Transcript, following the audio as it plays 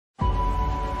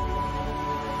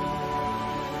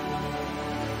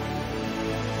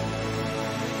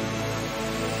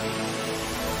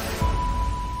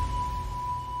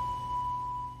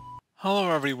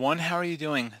Hello everyone, how are you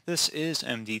doing? This is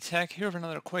MD Tech here with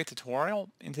another quick tutorial.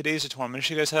 In today's tutorial, I'm going to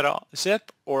show you guys how to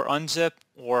zip or unzip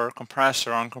or compress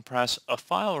or uncompress a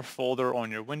file or folder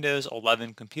on your Windows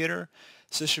 11 computer.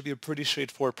 So this should be a pretty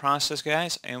straightforward process,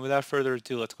 guys, and without further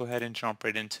ado, let's go ahead and jump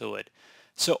right into it.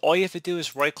 So all you have to do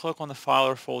is right click on the file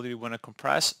or folder you want to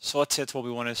compress. So let's say that's what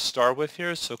we want to start with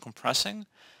here, so compressing.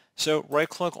 So right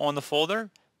click on the folder,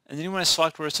 and then you want to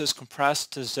select where it says compress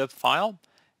to zip file.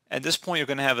 At this point, you're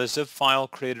going to have a zip file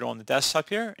created on the desktop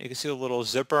here. You can see a little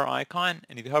zipper icon,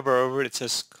 and if you hover over it, it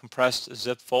says compressed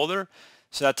zip folder.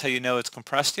 So that's how you know it's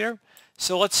compressed here.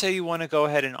 So let's say you want to go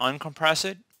ahead and uncompress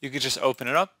it. You could just open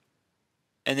it up,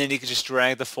 and then you can just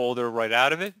drag the folder right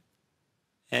out of it.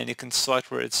 And you can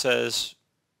select where it says,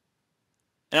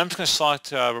 and I'm just going to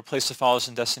select replace the files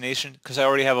in destination because I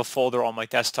already have a folder on my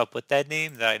desktop with that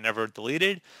name that I never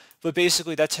deleted. But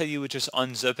basically, that's how you would just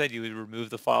unzip it. You would remove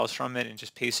the files from it and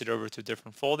just paste it over to a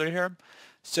different folder here.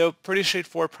 So pretty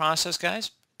straightforward process,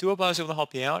 guys. Do hope I was able to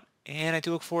help you out, and I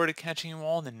do look forward to catching you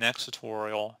all in the next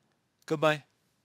tutorial. Goodbye.